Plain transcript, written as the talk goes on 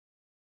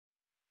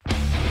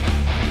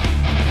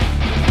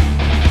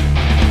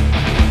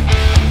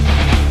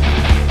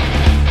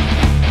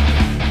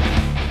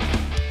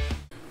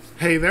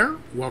Hey there,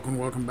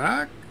 welcome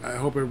back. I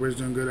hope everybody's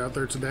doing good out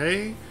there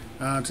today.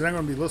 Today I'm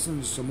going to be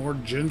listening to some more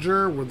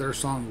Ginger with their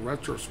song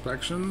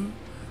Retrospection.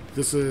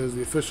 This is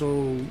the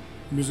official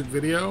music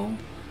video.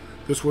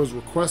 This was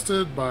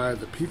requested by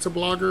the pizza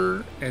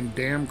blogger and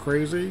Damn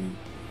Crazy.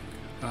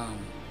 Um,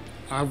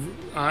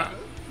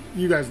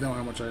 you guys know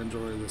how much I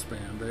enjoy this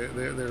band.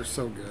 They're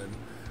so good.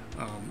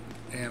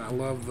 And I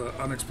love the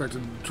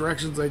unexpected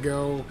directions they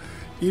go.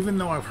 Even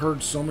though I've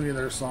heard so many of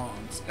their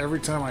songs, every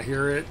time I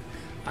hear it,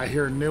 I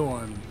hear a new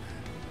one,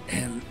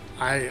 and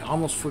I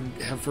almost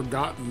have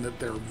forgotten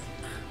that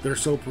they're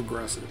so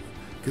progressive.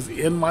 Because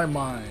in my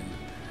mind,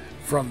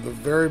 from the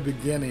very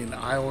beginning,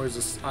 I always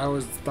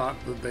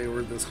thought that they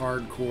were this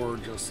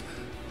hardcore, just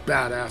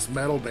badass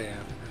metal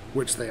band,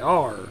 which they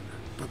are,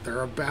 but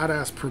they're a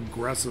badass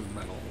progressive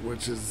metal,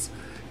 which is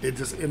it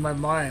just in my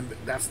mind.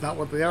 That's not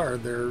what they are.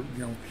 They're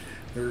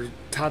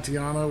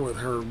Tatiana with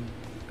her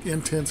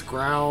intense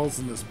growls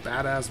and this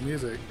badass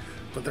music.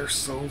 But they're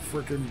so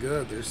freaking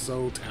good. They're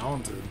so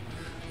talented,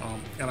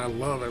 and I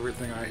love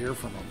everything I hear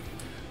from them.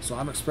 So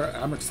I'm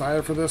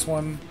excited for this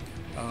one.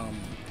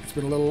 It's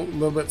been a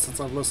little bit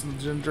since I've listened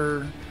to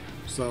Ginger,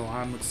 so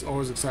I'm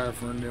always excited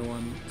for a new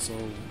one. So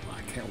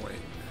I can't wait.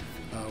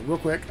 Real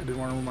quick, I did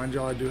want to remind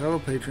y'all I do have a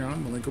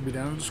Patreon. The link will be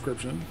down in the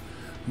description.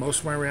 Most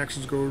of my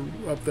reactions go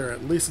up there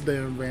at least a day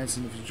in advance,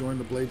 and if you join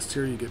the Blades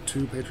tier, you get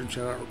 2 patron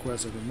shout-out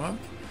requests every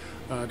month.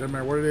 Doesn't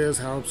matter what it is,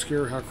 how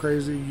obscure, how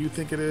crazy you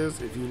think it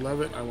is. If you love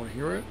it, I want to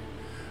hear it.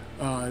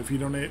 If you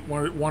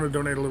want to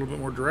donate a little bit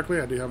more directly,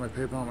 I do have my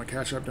PayPal and my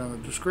Cash App down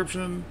in the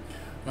description.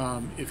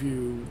 If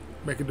you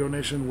make a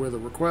donation with a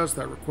request,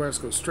 that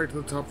request goes straight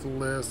to the top of the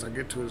list. I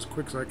get to it as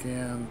quick as I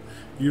can,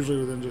 usually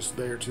within just a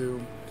day or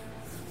two.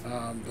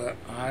 But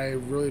I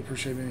really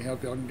appreciate any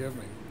help y'all can give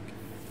me.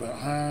 But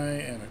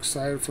I am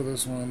excited for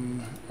this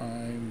one.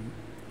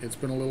 It's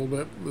been a little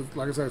bit,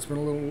 like I said, it's been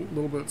a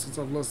little bit since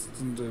I've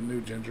listened to new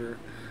Ginger,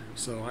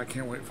 so I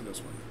can't wait for this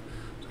one.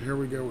 So here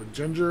we go with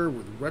Ginger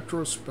with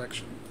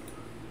Retrospection.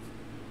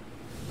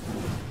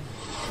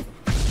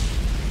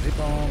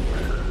 Napalm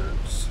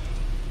Records.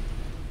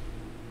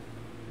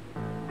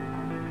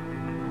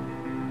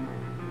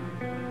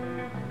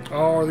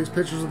 Oh, are these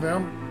pictures of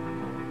them?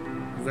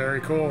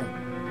 Very cool.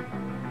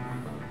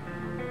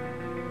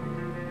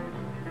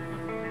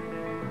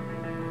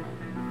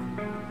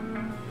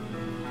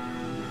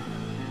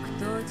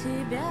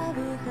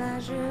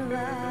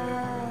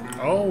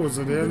 Oh, is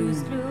it in?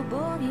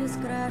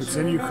 It's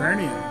in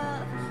Ukrainian.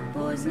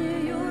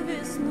 Позднею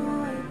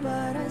весной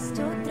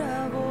порастет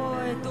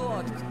травой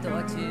тот,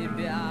 кто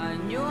тебя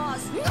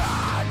нес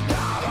над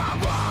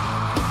головой.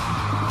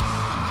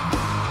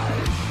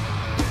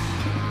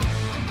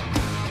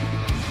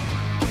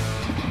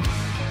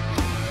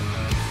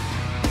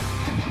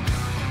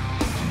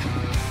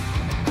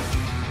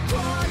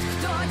 Тот,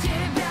 кто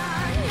тебя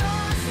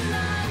нес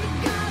над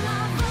головой.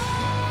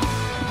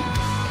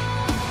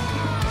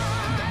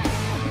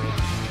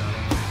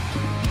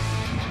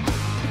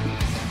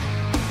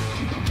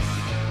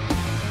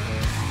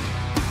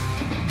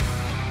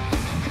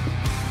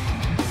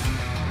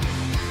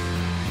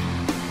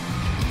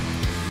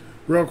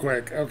 Real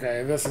quick,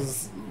 okay. This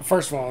is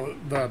first of all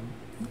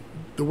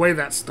the way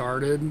that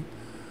started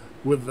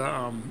with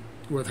the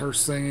with her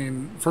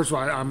singing. First of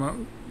all,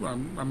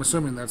 I'm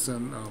assuming that's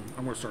in.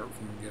 I'm going to start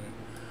from the beginning.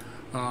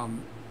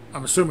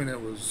 I'm assuming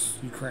it was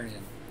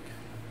Ukrainian.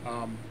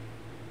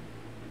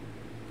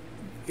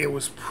 It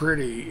was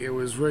pretty. It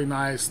was really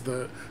nice.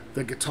 The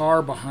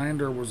guitar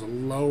behind her was a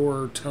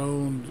lower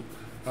toned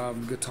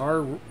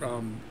guitar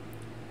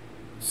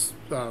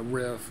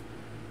riff.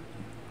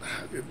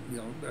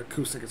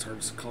 Acoustic, it's hard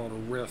to call it a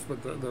riff,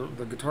 but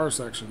the guitar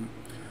section,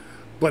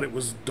 but it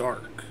was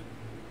dark,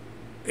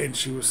 and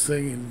she was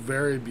singing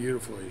very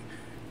beautifully.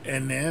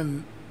 And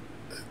then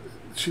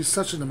she's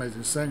such an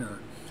amazing singer.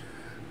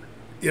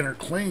 In her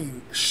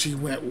clean, she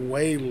went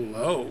way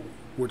low,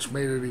 which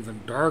made it even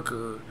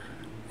darker,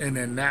 and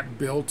then that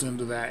built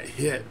into that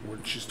hit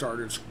when she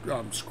started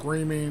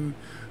screaming.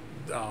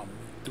 The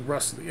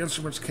rest of the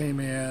instruments came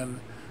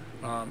in.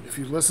 If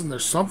you listen,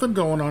 there's something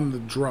going on in the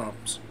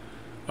drums.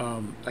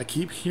 I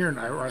keep hearing,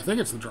 I think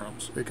it's the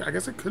drums. I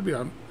guess it could be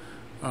on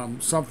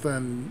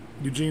something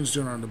Eugene's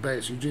doing on the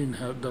bass. Eugene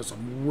does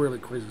some really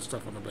crazy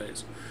stuff on the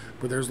bass,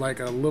 but there's like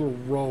a little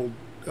roll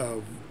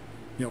of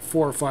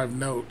 4 or 5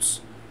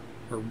 notes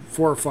or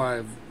 4 or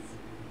 5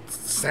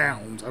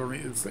 sounds. I don't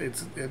know.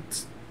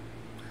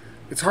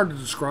 It's hard to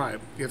describe.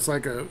 It's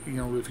like if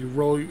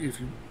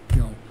you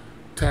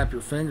tap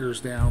your fingers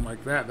down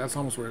like that, that's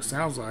almost what it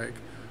sounds like.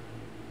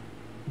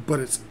 But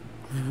it's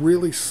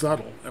really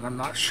subtle, and I'm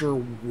not sure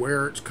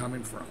where it's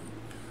coming from.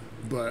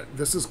 But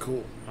this is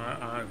cool.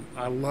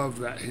 I love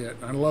that hit.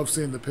 I love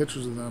seeing the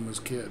pictures of them as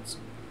kids,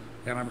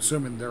 and I'm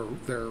assuming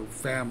their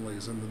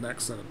families in the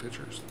next set of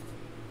pictures.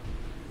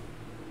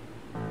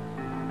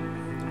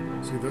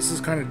 See, this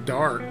is kind of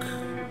dark.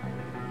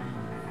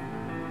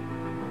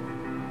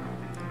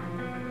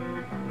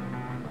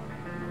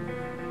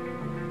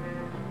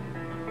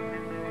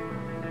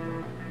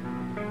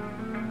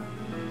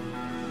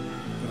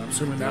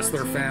 assuming that's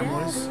their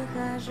families.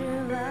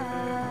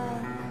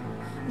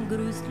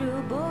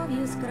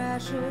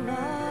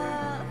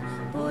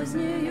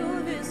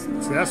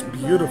 See, that's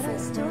beautiful.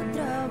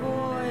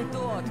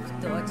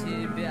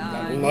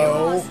 That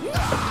low,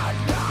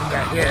 and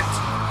that hit.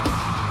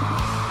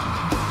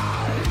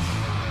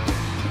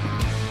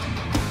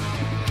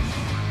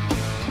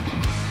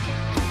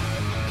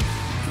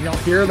 Y'all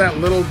hear that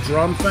little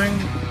drum thing?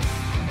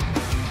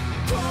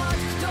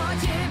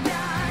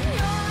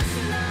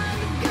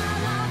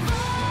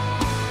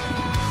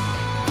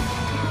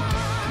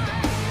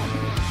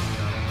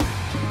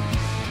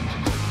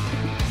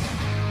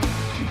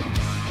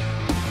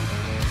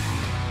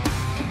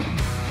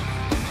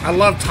 I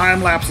love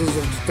time lapses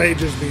of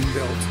stages being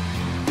built.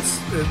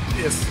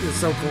 It's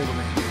so cool to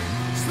me.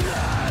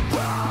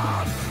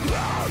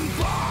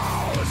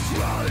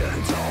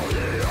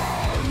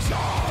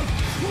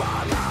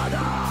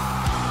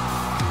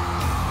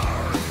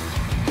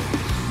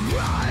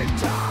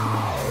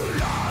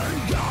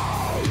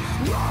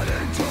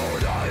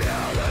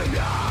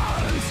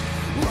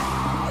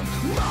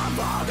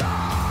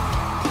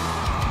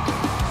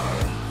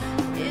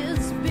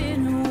 It's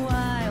been a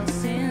while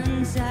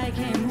since I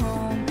came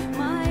home.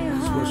 My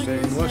heart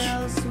is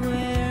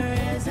elsewhere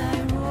as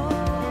I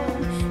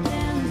roam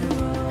and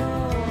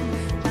roam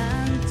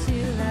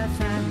until I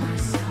find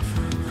myself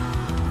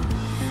alone.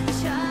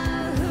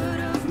 Childhood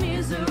of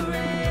misery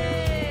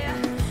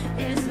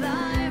is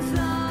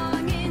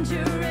lifelong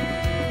injury.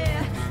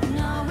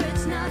 No,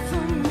 it's not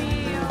for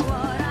me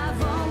what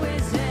I've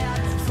always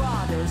had.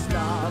 Father's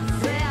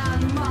love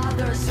and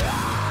mother's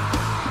love.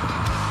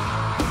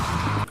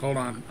 Hold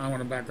on, I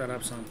want to back that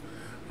up some.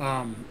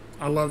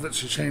 I love that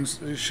she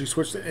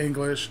switched to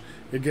English.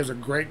 It gives a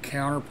great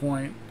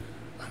counterpoint.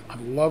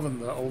 I'm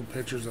loving the old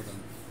pictures of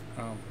them.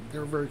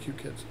 They're very cute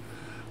kids.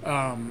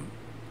 I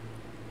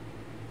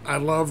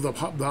love the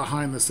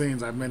behind the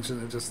scenes. I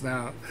mentioned it just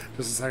now,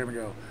 just a second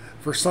ago.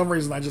 For some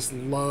reason, I just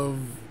love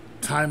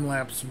time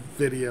lapse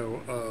video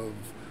of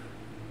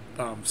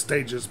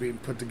stages being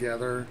put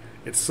together.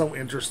 It's so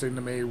interesting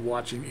to me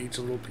watching each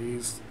little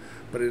piece,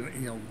 but it,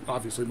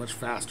 obviously much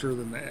faster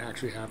than it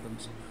actually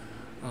happens.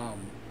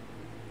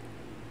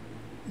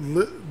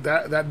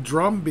 That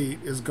drum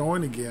beat is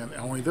going again,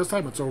 only this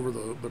time it's over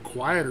the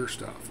quieter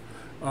stuff.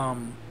 I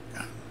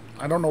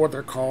don't know what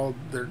they're called.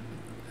 They're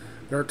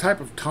a type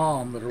of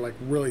tom that are like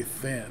really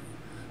thin,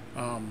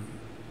 and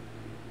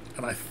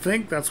I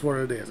think that's what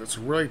it is. It's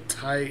a really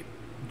tight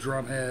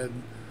drum head.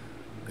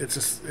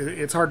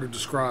 It's hard to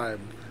describe,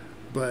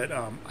 but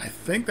I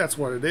think that's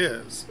what it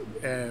is,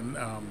 and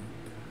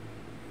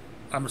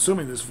I'm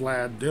assuming this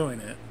Vlad doing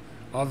it.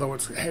 Although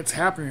it's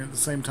happening at the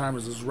same time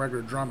as his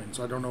regular drumming,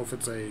 so I don't know if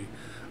it's a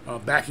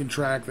backing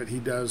track that he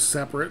does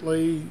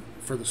separately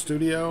for the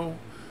studio,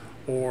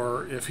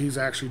 or if he's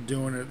actually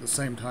doing it at the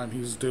same time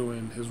he's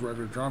doing his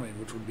regular drumming,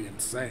 which would be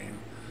insane.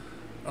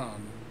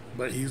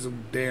 But he's a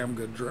damn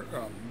good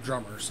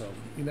drummer, so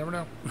you never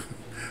know.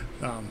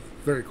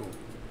 Very cool.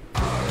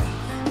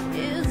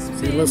 It's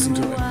See, listen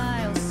to it. been a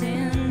while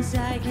since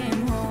I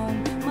came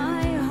home.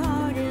 My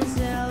heart is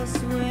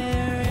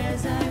elsewhere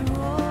as I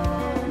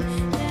roam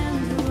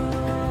and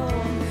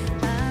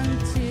roam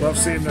until Love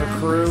seeing their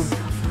crew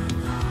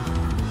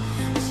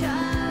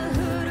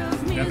childhood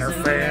of and their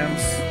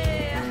fans.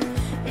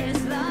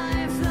 is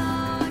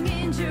lifelong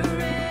injury.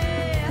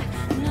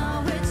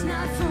 No, it's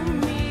not for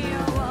me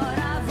what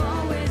I've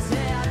always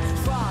had.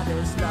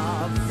 Father's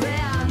love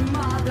and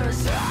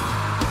mother's love.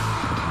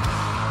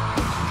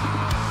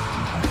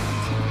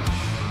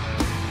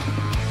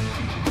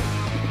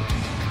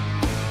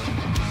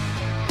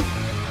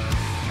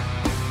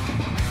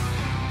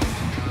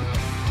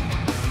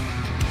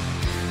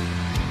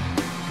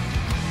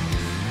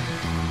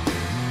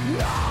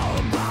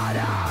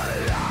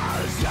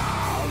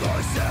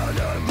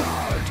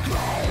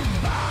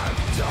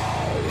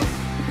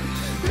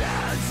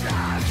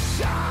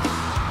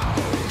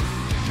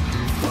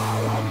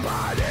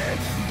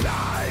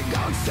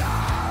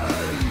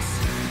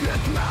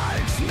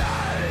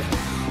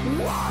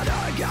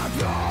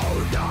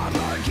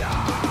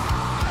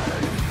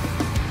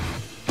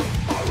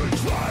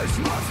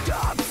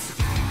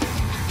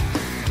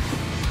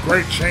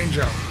 Great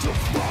change-up.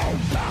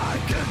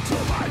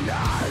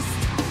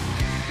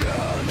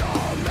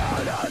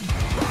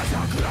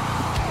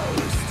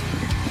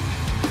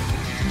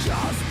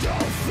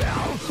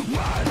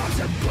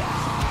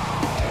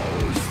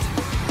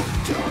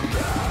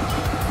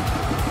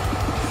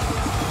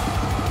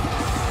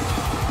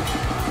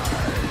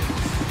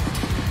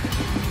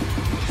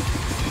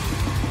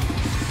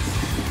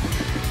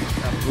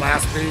 That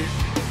blast beat.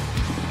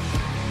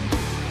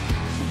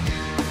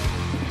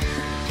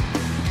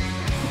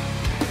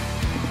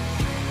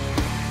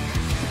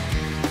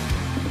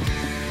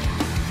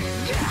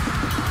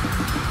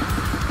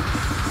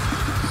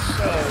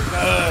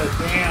 Good,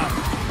 damn.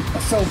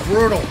 That's so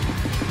brutal.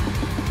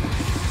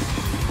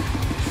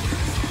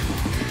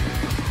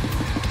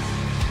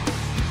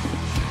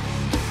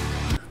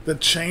 The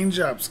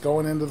change-ups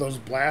going into those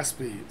blast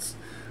beats.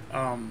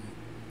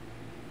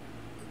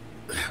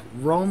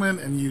 Roman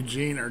and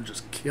Eugene are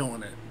just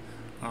killing it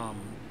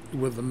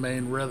with the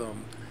main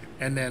rhythm.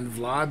 And then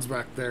Vlad's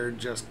back there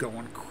just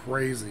going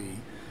crazy.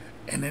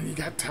 And then you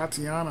got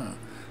Tatiana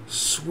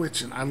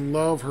switching. I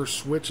love her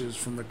switches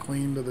from the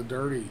clean to the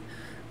dirty.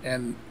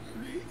 And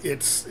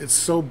it's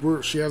so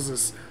brutal. She has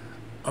this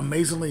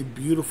amazingly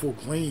beautiful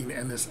clean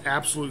and this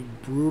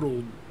absolute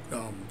brutal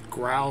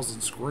growls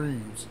and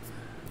screams.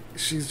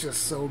 She's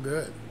just so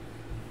good.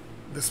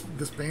 This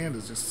band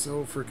is just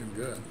so freaking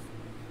good.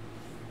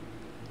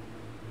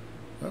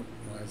 Oh,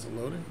 why is it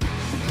loading?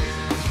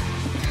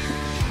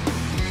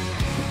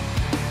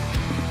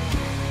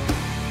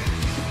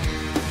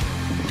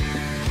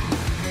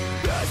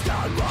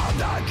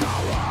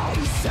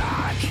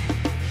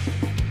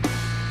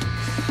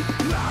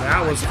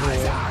 That was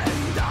cool.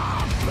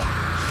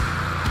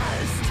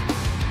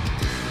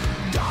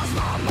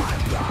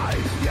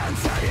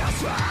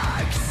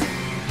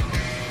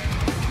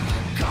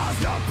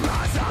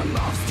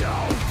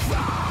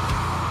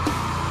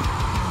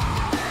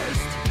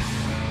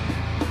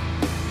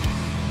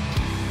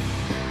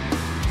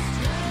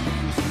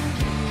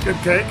 Good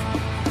cake.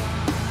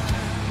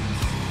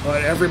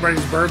 But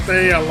everybody's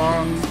birthday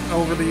along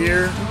over the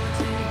year.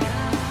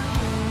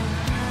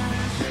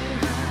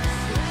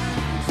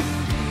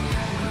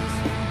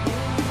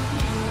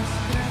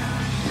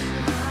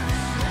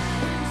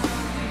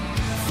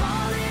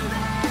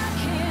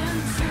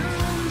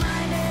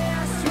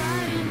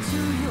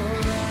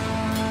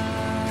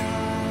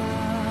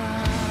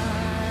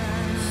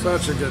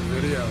 Such a good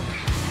video.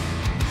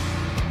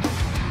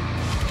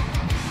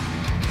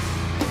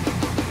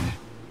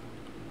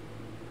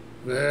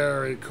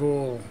 Very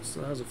cool.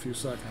 So that was a few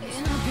seconds.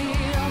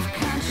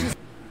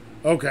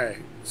 Okay,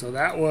 so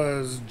that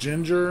was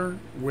Jinjer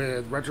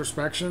with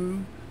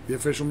Retrospection, the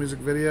official music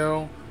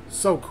video.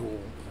 So cool.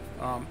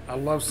 I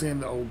love seeing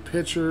the old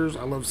pictures.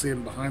 I love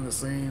seeing behind the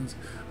scenes.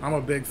 I'm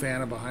a big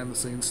fan of behind the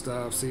scenes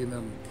stuff, seeing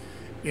them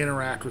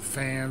interact with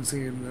fans,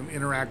 seeing them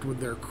interact with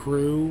their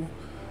crew,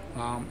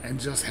 and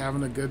just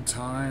having a good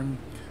time.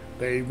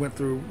 They went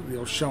through,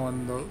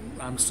 showing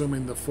I'm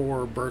assuming the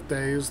 4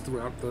 birthdays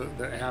throughout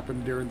that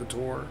happened during the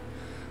tour,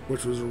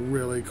 which was a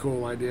really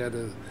cool idea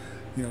to,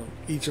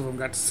 each of them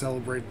got to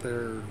celebrate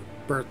their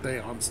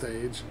birthday on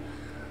stage.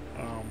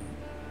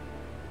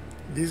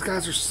 These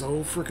guys are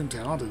so freaking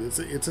talented.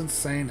 It's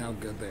insane how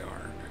good they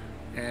are,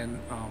 and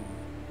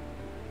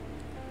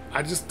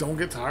I just don't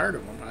get tired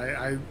of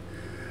them.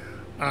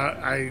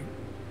 I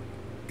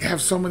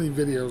have so many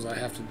videos I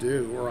have to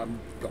do, or I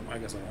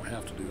guess I don't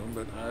have to do them,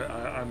 but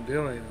I'm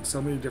doing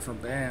so many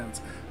different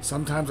bands.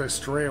 Sometimes I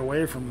stray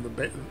away from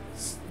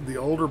the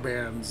older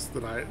bands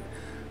that I've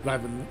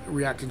been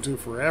reacting to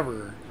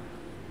forever,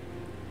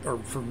 or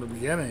from the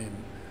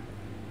beginning,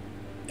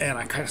 and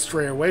I kind of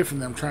stray away from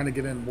them, trying to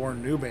get in more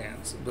new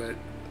bands. But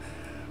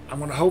I'm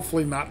going to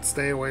hopefully not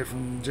stay away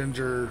from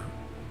Jinjer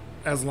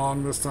as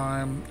long this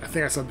time. I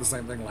think I said the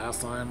same thing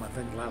last time. I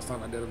think last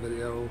time I did a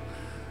video,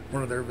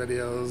 one of their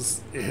videos,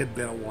 it had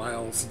been a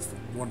while since the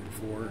one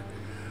before.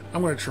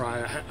 I'm going to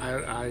try.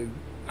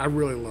 I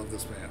really love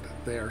this band.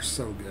 They are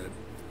so good.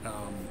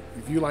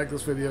 If you like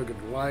this video, give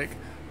it a like,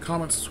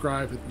 comment,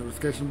 subscribe, hit the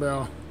notification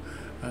bell.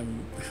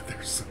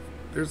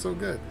 They're so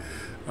good.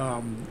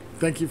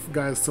 Thank you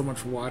guys so much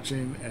for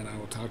watching, and I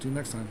will talk to you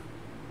next time.